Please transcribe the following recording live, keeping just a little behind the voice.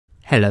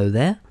Hello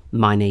there,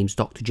 my name's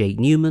Dr. Jake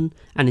Newman,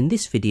 and in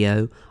this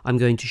video I'm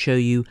going to show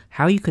you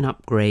how you can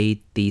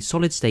upgrade the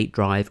solid state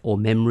drive or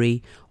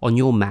memory on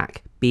your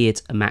Mac, be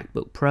it a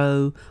MacBook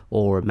Pro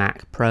or a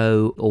Mac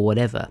Pro or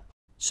whatever.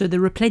 So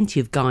there are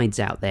plenty of guides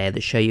out there that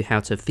show you how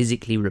to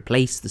physically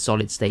replace the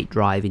solid state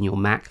drive in your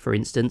Mac, for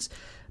instance,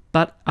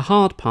 but a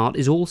hard part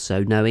is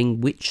also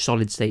knowing which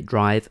solid state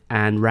drive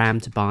and RAM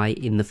to buy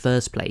in the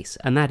first place,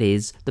 and that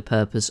is the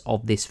purpose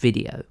of this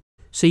video.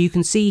 So you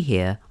can see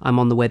here I'm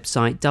on the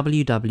website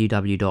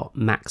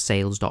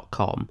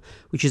www.MacSales.com,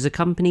 which is a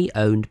company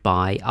owned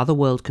by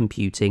Otherworld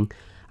Computing,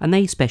 and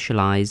they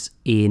specialise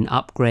in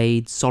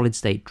upgrades, solid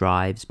state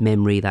drives,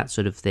 memory, that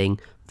sort of thing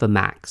for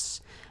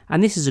Macs.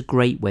 And this is a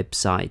great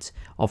website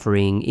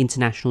offering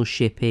international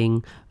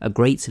shipping, a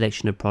great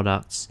selection of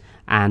products,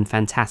 and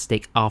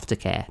fantastic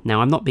aftercare.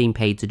 Now, I'm not being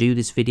paid to do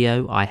this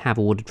video. I have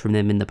ordered from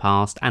them in the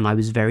past and I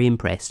was very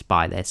impressed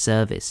by their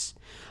service.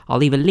 I'll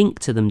leave a link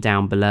to them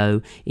down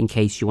below in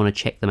case you want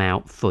to check them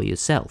out for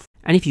yourself.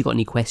 And if you've got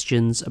any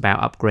questions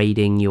about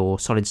upgrading your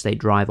solid state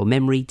drive or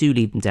memory, do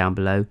leave them down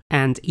below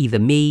and either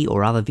me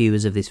or other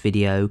viewers of this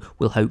video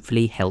will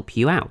hopefully help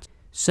you out.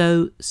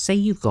 So say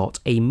you've got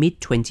a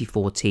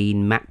mid-2014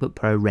 MacBook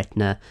Pro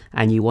Retina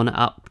and you want to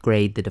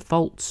upgrade the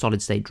default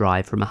solid state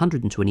drive from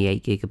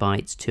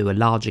 128GB to a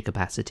larger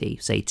capacity,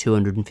 say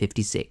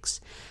 256.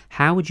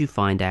 How would you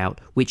find out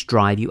which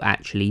drive you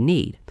actually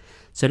need?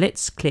 So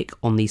let's click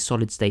on the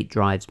solid state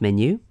drives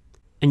menu,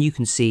 and you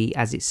can see,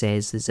 as it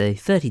says, there's a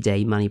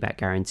 30-day money-back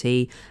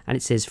guarantee, and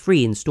it says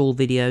free install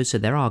video, so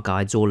there are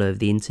guides all over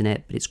the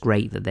internet, but it's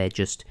great that they're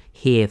just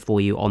here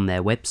for you on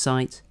their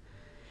website.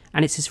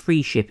 And it says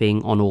free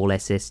shipping on all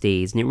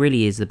SSDs, and it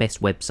really is the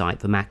best website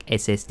for Mac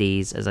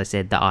SSDs, as I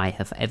said, that I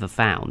have ever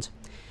found.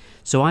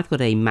 So I've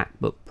got a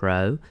MacBook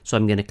Pro, so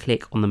I'm going to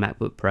click on the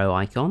MacBook Pro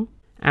icon,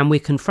 and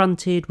we're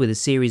confronted with a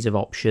series of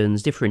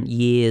options, different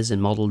years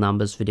and model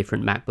numbers for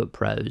different MacBook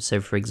Pros. So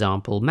for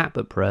example,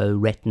 MacBook Pro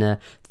Retina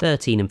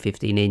 13 and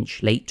 15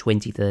 inch, late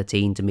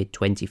 2013 to mid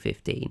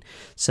 2015.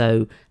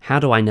 So how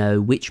do I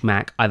know which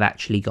Mac I've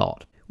actually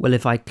got? Well,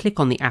 if I click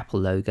on the Apple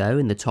logo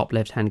in the top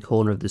left-hand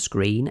corner of the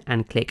screen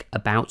and click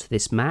About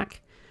This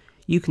Mac,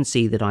 you can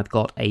see that I've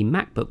got a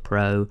MacBook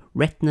Pro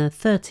Retina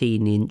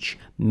 13-inch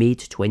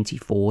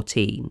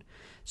mid-2014.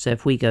 So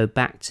if we go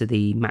back to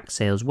the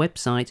MacSales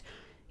website,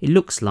 it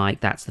looks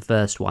like that's the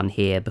first one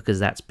here because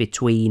that's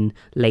between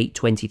late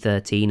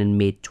 2013 and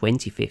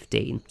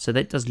mid-2015. So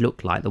that does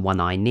look like the one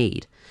I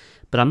need.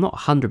 But I'm not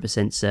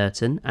 100%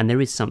 certain, and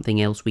there is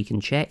something else we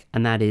can check,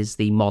 and that is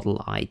the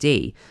model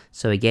ID.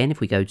 So again, if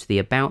we go to the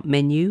About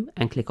menu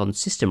and click on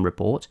System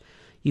Report,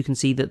 you can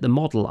see that the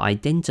model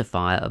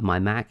identifier of my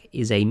Mac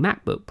is a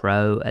MacBook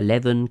Pro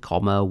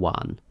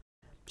 11,1.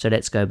 So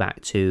let's go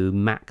back to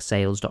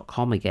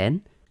MacSales.com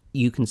again.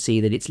 You can see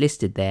that it's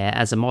listed there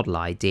as a model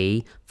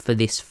ID for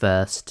this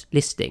first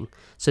listing.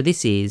 So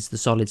this is the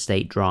solid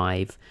state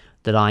drive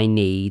that I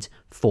need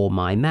for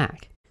my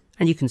Mac.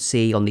 And you can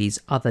see on these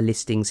other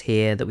listings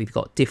here that we've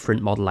got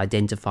different model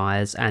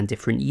identifiers and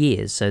different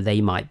years, so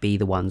they might be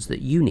the ones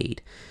that you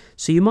need.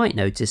 So you might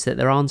notice that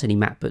there aren't any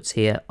MacBooks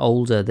here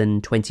older than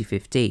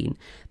 2015.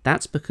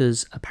 That's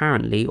because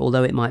apparently,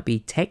 although it might be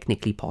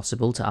technically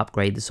possible to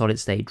upgrade the solid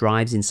state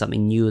drives in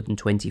something newer than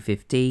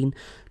 2015,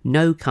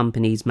 no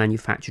companies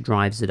manufacture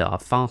drives that are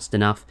fast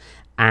enough,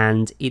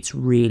 and it's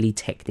really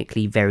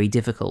technically very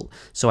difficult.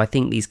 So I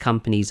think these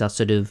companies are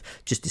sort of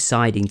just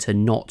deciding to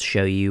not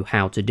show you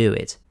how to do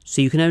it. So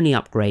you can only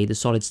upgrade the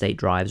solid state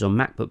drives on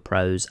MacBook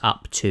Pros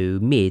up to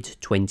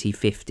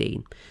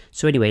mid-2015.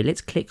 So anyway, let's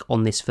click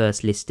on this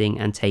first listing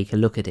and take a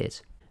look at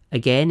it.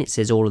 Again, it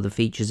says all of the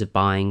features of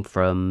buying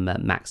from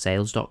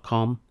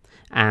MacSales.com,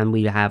 and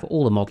we have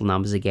all the model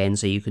numbers again,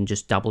 so you can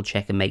just double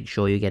check and make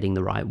sure you're getting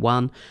the right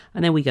one.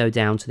 And then we go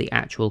down to the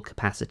actual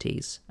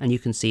capacities, and you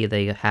can see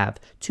they have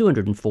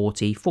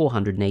 240,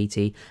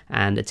 480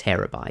 and a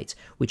terabyte,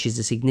 which is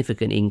a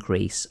significant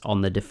increase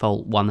on the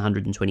default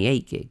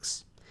 128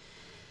 gigs.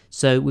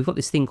 So we've got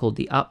this thing called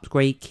the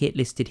upgrade kit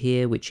listed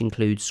here, which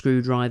includes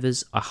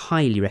screwdrivers. I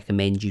highly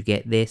recommend you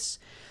get this.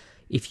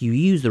 If you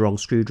use the wrong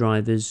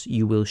screwdrivers,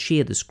 you will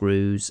shear the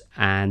screws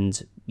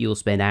and you'll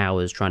spend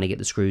hours trying to get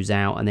the screws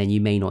out, and then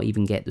you may not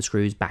even get the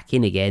screws back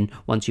in again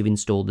once you've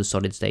installed the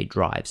solid state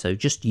drive. So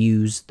just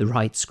use the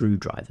right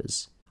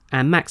screwdrivers.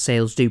 And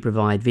MacSales do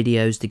provide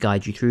videos to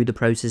guide you through the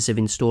process of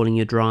installing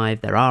your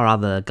drive. There are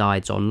other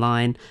guides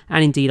online,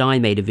 and indeed I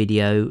made a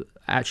video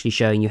actually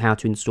showing you how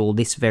to install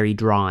this very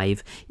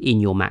drive in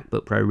your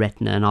MacBook Pro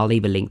Retina, and I'll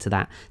leave a link to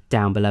that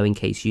down below in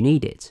case you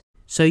need it.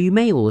 So you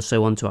may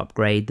also want to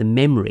upgrade the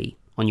memory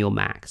on your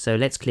Mac. So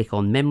let's click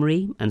on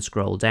memory and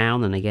scroll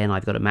down, and again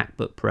I've got a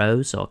MacBook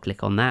Pro, so I'll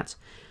click on that.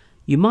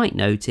 You might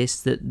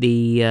notice that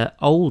the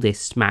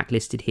oldest Mac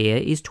listed here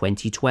is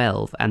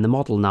 2012 and the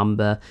model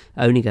number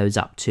only goes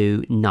up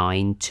to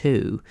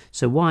 92.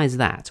 So why is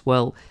that?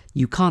 Well,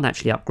 you can't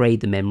actually upgrade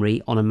the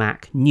memory on a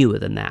Mac newer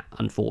than that,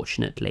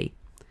 unfortunately.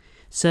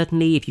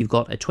 Certainly if you've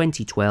got a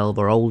 2012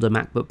 or older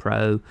MacBook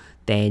Pro,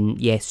 then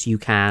yes, you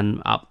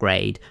can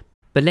upgrade.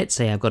 But let's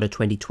say I've got a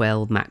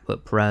 2012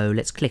 MacBook Pro.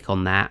 Let's click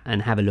on that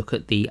and have a look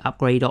at the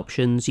upgrade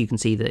options. You can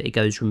see that it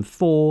goes from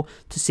 4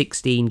 to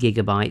 16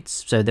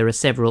 gigabytes. So there are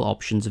several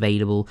options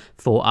available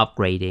for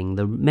upgrading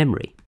the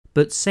memory.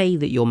 But say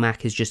that your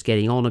Mac is just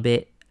getting on a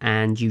bit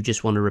and you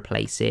just want to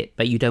replace it,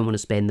 but you don't want to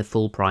spend the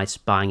full price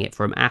buying it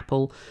from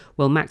Apple.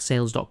 Well,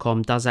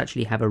 MacSales.com does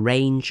actually have a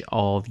range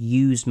of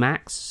used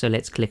Macs. So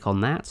let's click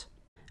on that.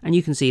 And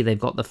you can see they've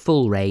got the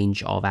full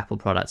range of Apple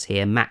products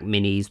here, Mac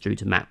Minis through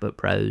to MacBook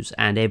Pros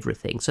and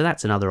everything. So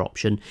that's another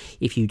option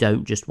if you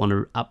don't just want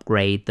to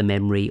upgrade the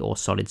memory or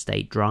solid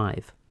state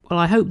drive. Well,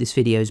 I hope this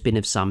video has been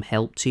of some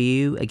help to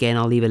you. Again,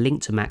 I'll leave a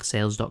link to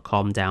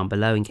MacSales.com down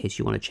below in case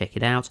you want to check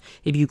it out.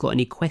 If you've got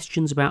any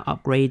questions about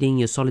upgrading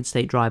your solid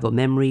state drive or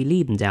memory,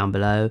 leave them down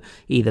below.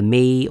 Either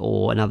me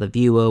or another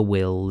viewer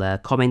will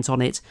comment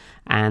on it,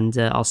 and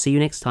I'll see you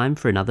next time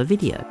for another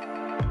video.